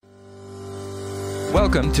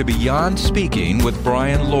Welcome to Beyond Speaking with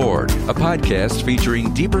Brian Lord, a podcast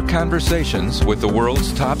featuring deeper conversations with the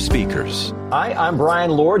world's top speakers. Hi, I'm Brian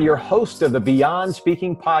Lord, your host of the Beyond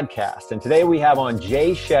Speaking podcast. And today we have on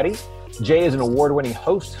Jay Shetty. Jay is an award-winning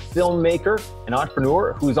host, filmmaker, and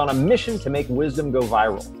entrepreneur who's on a mission to make wisdom go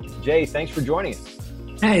viral. Jay, thanks for joining us.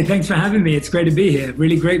 Hey, thanks for having me. It's great to be here.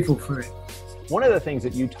 Really grateful for it. One of the things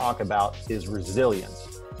that you talk about is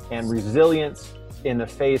resilience, and resilience in the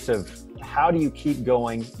face of how do you keep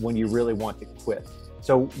going when you really want to quit?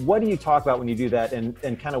 So what do you talk about when you do that, and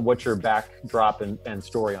kind of what's your backdrop and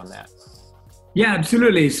story on that? Yeah,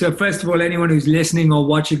 absolutely. So first of all, anyone who's listening or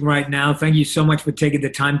watching right now, thank you so much for taking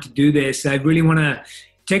the time to do this. I really want to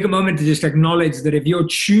take a moment to just acknowledge that if you're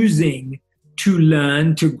choosing to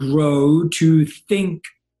learn, to grow, to think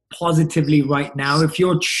positively right now, if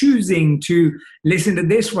you're choosing to listen to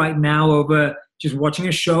this right now over just watching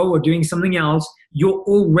a show or doing something else, you're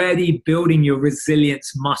already building your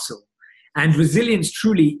resilience muscle. And resilience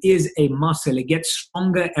truly is a muscle. It gets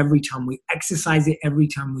stronger every time we exercise it, every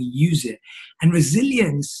time we use it. And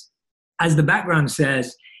resilience, as the background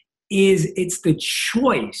says, it's the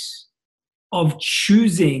choice of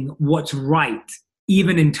choosing what's right,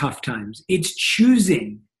 even in tough times. It's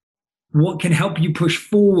choosing what can help you push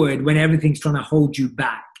forward when everything's trying to hold you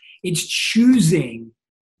back. It's choosing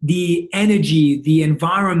the energy, the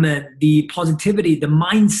environment, the positivity, the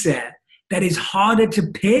mindset that is harder to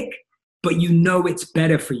pick, but you know it's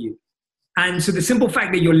better for you. And so the simple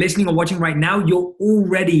fact that you're listening or watching right now, you're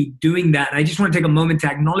already doing that. And I just want to take a moment to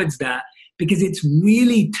acknowledge that, because it's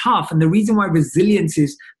really tough. And the reason why resilience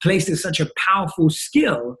is placed as such a powerful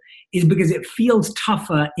skill is because it feels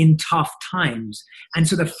tougher in tough times. And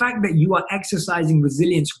so the fact that you are exercising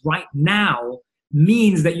resilience right now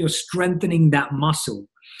means that you're strengthening that muscle.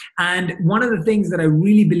 And one of the things that I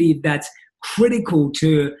really believe that's critical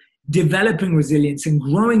to developing resilience and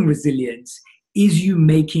growing resilience is you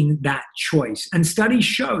making that choice. And studies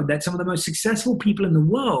show that some of the most successful people in the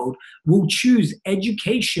world will choose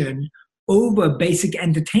education over basic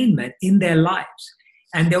entertainment in their lives.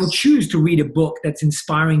 And they'll choose to read a book that's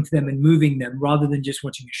inspiring to them and moving them rather than just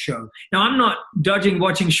watching a show. Now, I'm not judging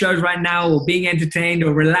watching shows right now or being entertained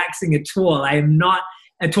or relaxing at all. I am not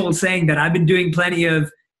at all saying that. I've been doing plenty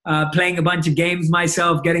of playing a bunch of games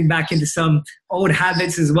myself, getting back into some old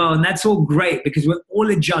habits as well. And that's all great because we're all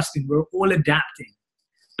adjusting, we're all adapting.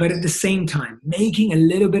 But at the same time, making a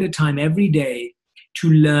little bit of time every day to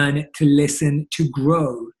learn, to listen, to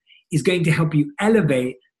grow is going to help you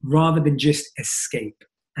elevate rather than just escape.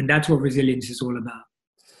 And that's what resilience is all about.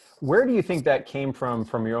 Where do you think that came from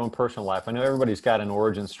your own personal life? I know everybody's got an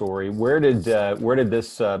origin story. Where did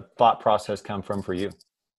this thought process come from for you?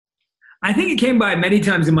 I think it came by many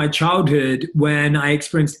times in my childhood when I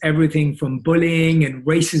experienced everything from bullying and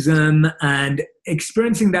racism, and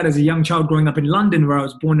experiencing that as a young child growing up in London, where I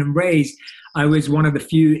was born and raised. I was one of the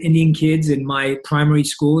few Indian kids in my primary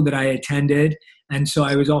school that I attended. And so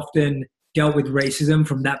I was often dealt with racism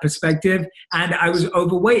from that perspective. And I was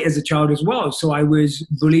overweight as a child as well. So I was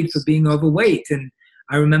bullied for being overweight. And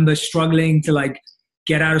I remember struggling to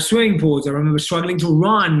get out of swimming pools. I remember struggling to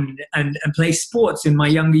run and play sports in my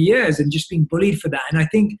younger years and just being bullied for that. And I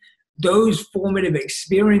think those formative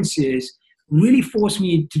experiences really forced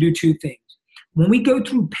me to do two things. When we go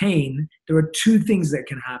through pain, there are two things that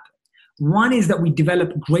can happen. One is that we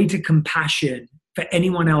develop greater compassion for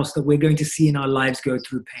anyone else that we're going to see in our lives go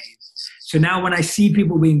through pain. So now when I see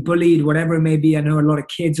people being bullied, whatever it may be, I know a lot of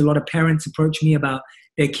kids, a lot of parents approach me about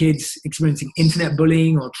their kids experiencing internet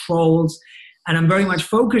bullying or trolls. And I'm very much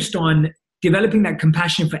focused on developing that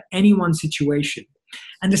compassion for anyone's situation.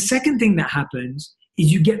 And the second thing that happens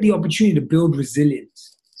is you get the opportunity to build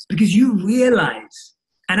resilience, because you realize,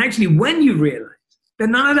 and actually when you realize, that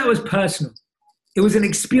none of that was personal. It was an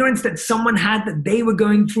experience that someone had, that they were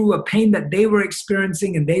going through, a pain that they were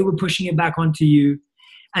experiencing, and they were pushing it back onto you.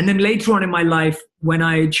 And then later on in my life, when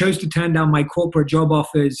I chose to turn down my corporate job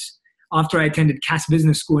offers after I attended Cass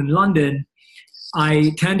Business School in London,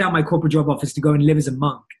 I turned down my corporate job offers to go and live as a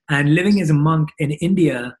monk. And living as a monk in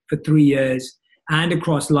India for 3 years and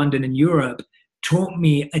across London and Europe taught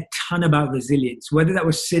me a ton about resilience, whether that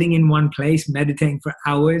was sitting in one place, meditating for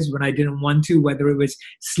hours when I didn't want to, whether it was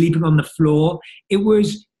sleeping on the floor. It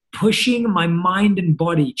was pushing my mind and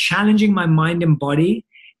body, challenging my mind and body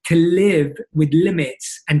to live with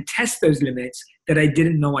limits and test those limits that I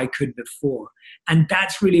didn't know I could before. And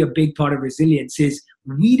that's really a big part of resilience, is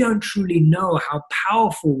we don't truly know how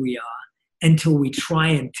powerful we are until we try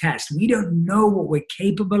and test. We don't know what we're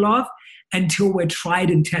capable of until we're tried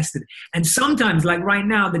and tested. And sometimes, like right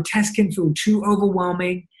now, the test can feel too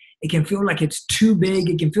overwhelming. It can feel like it's too big.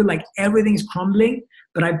 It can feel like everything's crumbling.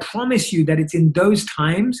 But I promise you that it's in those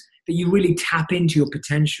times that you really tap into your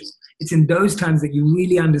potential. It's in those times that you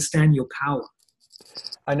really understand your power.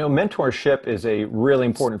 I know mentorship is a really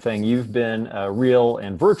important thing. You've been real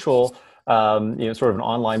and virtual, sort of an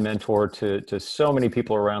online mentor to so many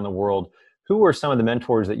people around the world. Who are some of the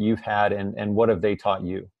mentors that you've had, and what have they taught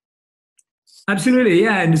you? Absolutely,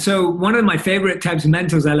 yeah. And so one of my favorite types of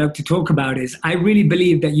mentors I love to talk about is I really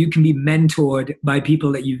believe that you can be mentored by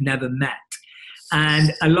people that you've never met.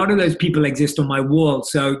 And a lot of those people exist on my wall.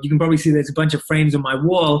 So you can probably see there's a bunch of frames on my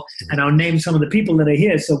wall, and I'll name some of the people that are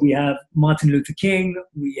here. So we have Martin Luther King,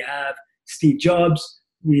 we have Steve Jobs,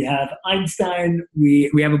 we have Einstein,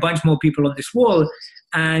 we have a bunch more people on this wall.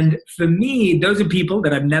 And for me, those are people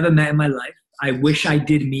that I've never met in my life. I wish I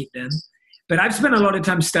did meet them. But I've spent a lot of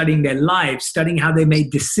time studying their lives, studying how they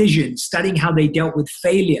made decisions, studying how they dealt with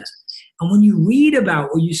failure. And when you read about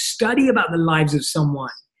or you study about the lives of someone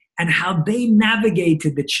and how they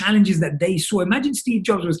navigated the challenges that they saw, imagine Steve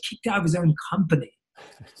Jobs was kicked out of his own company.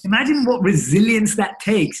 Imagine what resilience that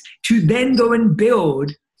takes to then go and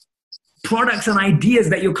build products and ideas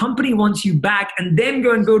that your company wants you back, and then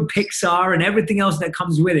go and build Pixar and everything else that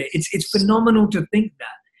comes with it. It's phenomenal to think that.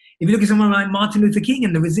 If you look at someone like Martin Luther King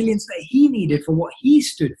and the resilience that he needed for what he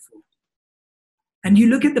stood for, and you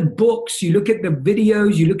look at the books, you look at the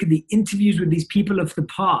videos, you look at the interviews with these people of the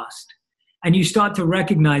past, and you start to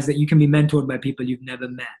recognize that you can be mentored by people you've never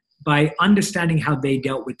met by understanding how they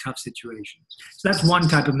dealt with tough situations. So that's one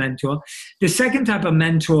type of mentor. The second type of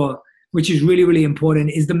mentor, which is really, really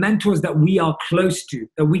important, is the mentors that we are close to,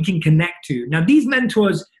 that we can connect to. Now, these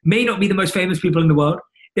mentors may not be the most famous people in the world.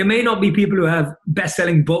 There may not be people who have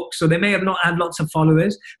best-selling books, or they may have not had lots of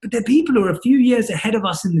followers, but they're people who are a few years ahead of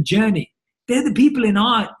us in the journey. They're the people in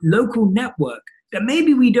our local network that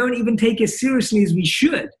maybe we don't even take as seriously as we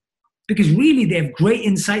should, because really they have great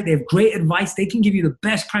insight, they have great advice, they can give you the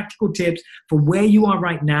best practical tips for where you are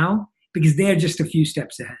right now, because they're just a few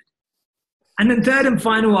steps ahead. And then third and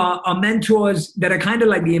final are mentors that are kind of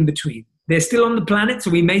like the in-between. They're still on the planet, so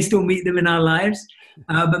we may still meet them in our lives.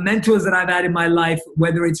 But mentors that I've had in my life,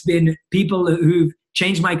 whether it's been people who've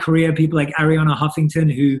changed my career, people like Arianna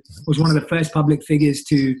Huffington, who was one of the first public figures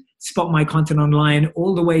to spot my content online,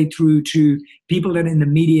 all the way through to people that are in the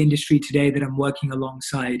media industry today that I'm working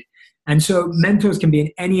alongside. And so mentors can be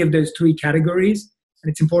in any of those three categories, and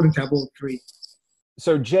it's important to have all three.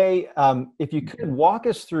 So Jay, if you could walk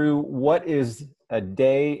us through what is a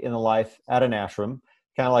day in the life at an ashram,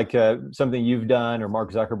 kind of like something you've done or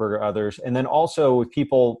Mark Zuckerberg or others, and then also with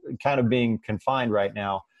people kind of being confined right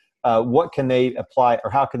now, what can they apply, or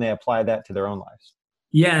how can they apply that to their own lives?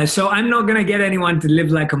 Yeah, so I'm not going to get anyone to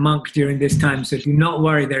live like a monk during this time, so do not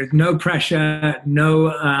worry. There's no pressure,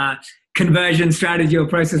 no conversion strategy or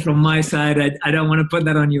process from my side. I don't want to put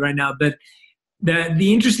that on you right now, but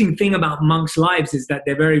the interesting thing about monks' lives is that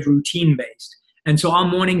they're very routine-based. And so our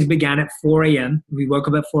mornings began at 4 a.m. We woke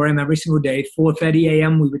up at 4 a.m. every single day. 4:30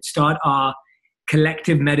 a.m. we would start our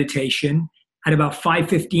collective meditation. At about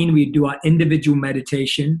 5:15, we'd do our individual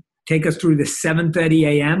meditation, take us through the 7:30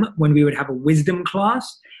 a.m. when we would have a wisdom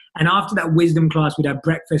class. And after that wisdom class, we'd have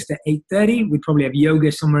breakfast at 8:30. We'd probably have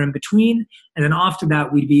yoga somewhere in between. And then after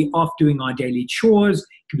that, we'd be off doing our daily chores.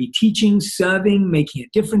 It could be teaching, serving, making a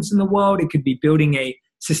difference in the world. It could be building a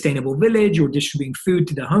sustainable village or distributing food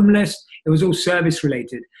to the homeless. It was all service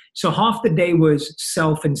related. So half the day was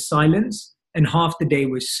self and silence, and half the day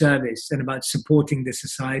was service and about supporting the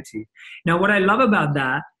society. Now, what I love about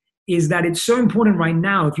that is that it's so important right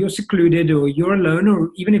now, if you're secluded or you're alone,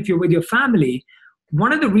 or even if you're with your family,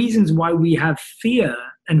 one of the reasons why we have fear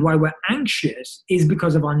and why we're anxious is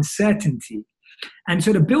because of uncertainty. And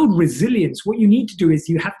so to build resilience, what you need to do is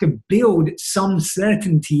you have to build some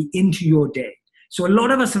certainty into your day. So a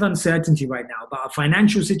lot of us have uncertainty right now about our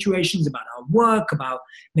financial situations, about our work, about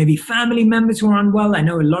maybe family members who are unwell. I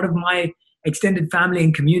know a lot of my extended family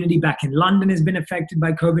and community back in London has been affected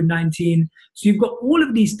by COVID-19. So you've got all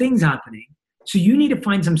of these things happening. So you need to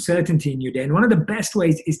find some certainty in your day. And one of the best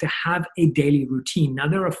ways is to have a daily routine. Now,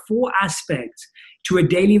 there are 4 aspects to a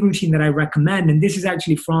daily routine that I recommend. And this is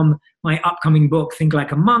actually from my upcoming book, Think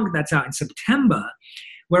Like a Monk, that's out in September,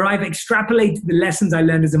 where I've extrapolated the lessons I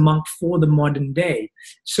learned as a monk for the modern day.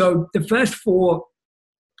 So the first 4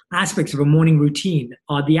 aspects of a morning routine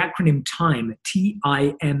are the acronym TIME,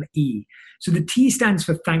 T-I-M-E. So the T stands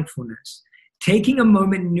for thankfulness. Taking a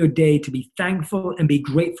moment in your day to be thankful and be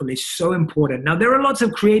grateful is so important. Now, there are lots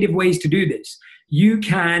of creative ways to do this. you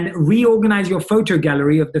can reorganize your photo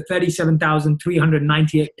gallery of the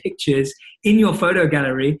 37,398 pictures in your photo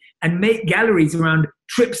gallery and make galleries around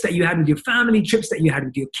trips that you had with your family, trips that you had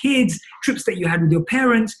with your kids, trips that you had with your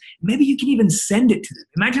parents. Maybe you can even send it to them.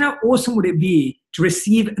 Imagine how awesome would it be to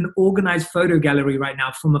receive an organized photo gallery right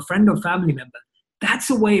now from a friend or family member. That's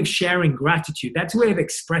a way of sharing gratitude. That's a way of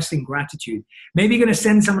expressing gratitude. Maybe you're going to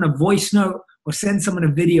send someone a voice note or send someone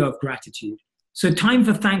a video of gratitude. So time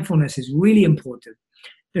for thankfulness is really important.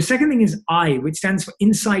 The second thing is I, which stands for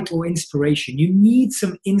insight or inspiration. You need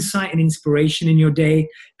some insight and inspiration in your day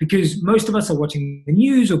because most of us are watching the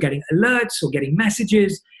news or getting alerts or getting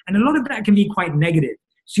messages, and a lot of that can be quite negative.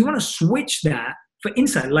 So you want to switch that for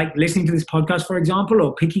insight, like listening to this podcast, for example,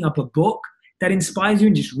 or picking up a book that inspires you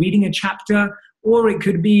and just reading a chapter, or it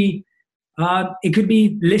could be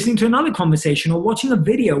listening to another conversation or watching a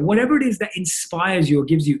video, whatever it is that inspires you or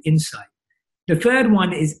gives you insight. The third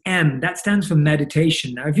one is M. That stands for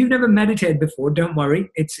meditation. Now, if you've never meditated before, don't worry.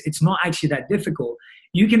 It's not actually that difficult.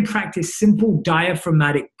 You can practice simple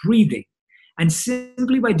diaphragmatic breathing. And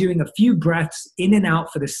simply by doing a few breaths in and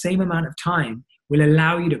out for the same amount of time will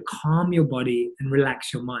allow you to calm your body and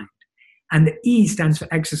relax your mind. And the E stands for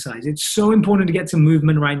exercise. It's so important to get some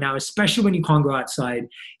movement right now, especially when you can't go outside.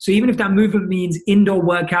 So even if that movement means indoor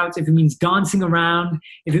workouts, if it means dancing around,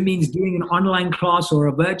 if it means doing an online class or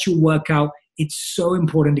a virtual workout, it's so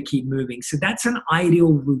important to keep moving. So that's an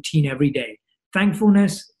ideal routine every day.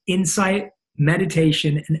 Thankfulness, insight,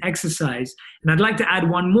 meditation, and exercise. And I'd like to add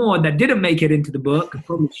one more that didn't make it into the book. I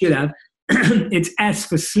probably should have. It's S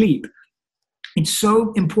for sleep. It's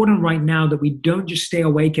so important right now that we don't just stay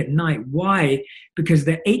awake at night. Why? Because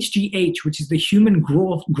the HGH, which is the human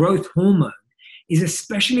growth hormone, is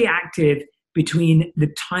especially active between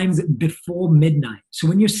the times before midnight. So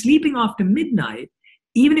when you're sleeping after midnight,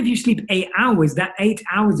 even if you sleep 8 hours, that 8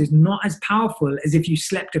 hours is not as powerful as if you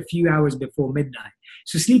slept a few hours before midnight.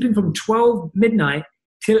 So sleeping from 12 midnight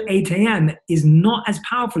till 8 a.m. is not as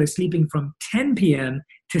powerful as sleeping from 10 p.m.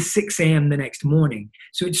 to 6 a.m. the next morning.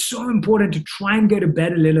 So it's so important to try and go to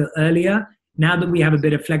bed a little earlier now that we have a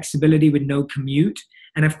bit of flexibility with no commute.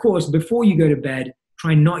 And of course, before you go to bed,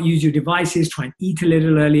 try and not use your devices, try and eat a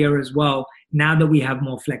little earlier as well, now that we have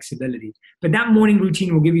more flexibility. But that morning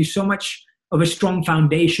routine will give you so much of a strong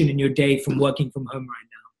foundation in your day from working from home right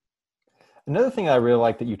now. Another thing I really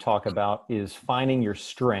like that you talk about is finding your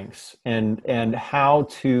strengths and how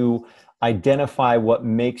to identify what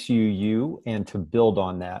makes you you and to build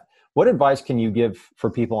on that. What advice can you give for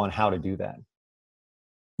people on how to do that?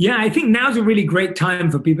 Yeah, I think now's a really great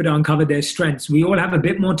time for people to uncover their strengths. We all have a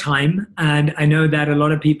bit more time, and I know that a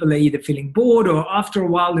lot of people are either feeling bored or after a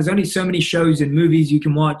while, there's only so many shows and movies you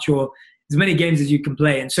can watch or as many games as you can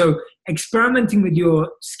play. And so experimenting with your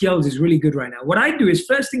skills is really good right now. What I do is,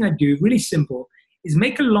 first thing I do, really simple, is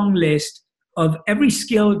make a long list of every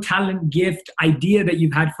skill, talent, gift, idea that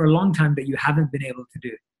you've had for a long time that you haven't been able to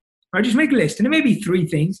do. Right? Just make a list. And it may be 3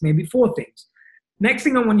 things, maybe 4 things. Next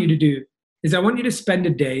thing I want you to do is I want you to spend a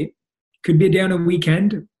day, could be a day on a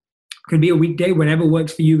weekend, could be a weekday, whenever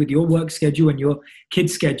works for you with your work schedule and your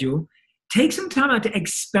kid's schedule. Take some time out to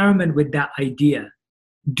experiment with that idea.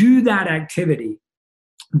 Do that activity.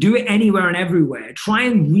 Do it anywhere and everywhere. Try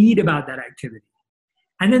and read about that activity.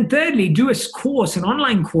 And then thirdly, do a course, an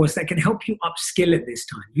online course that can help you upskill at this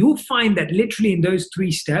time. You'll find that literally in those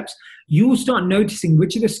 3 steps, you'll start noticing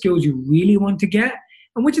which of the skills you really want to get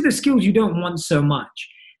and which of the skills you don't want so much.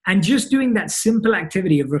 And just doing that simple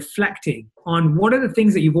activity of reflecting on what are the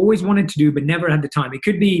things that you've always wanted to do but never had the time. It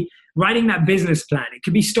could be writing that business plan. It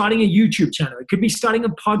could be starting a YouTube channel. It could be starting a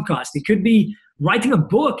podcast. It could be writing a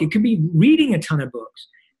book. It could be reading a ton of books.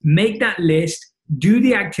 Make that list. Do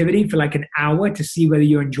the activity for like an hour to see whether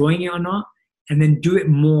you're enjoying it or not, and then do it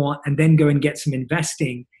more, and then go and get some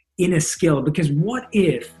investing in a skill. Because what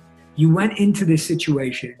if you went into this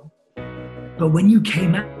situation, but when you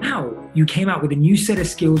came out with a new set of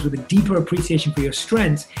skills, with a deeper appreciation for your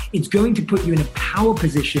strengths, it's going to put you in a power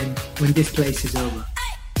position when this place is over.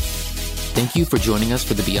 Thank you for joining us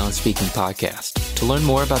for the Beyond Speaking podcast. To learn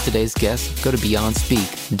more about today's guest, go to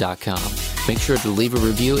BeyondSpeak.com. Make sure to leave a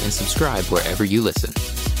review and subscribe wherever you listen.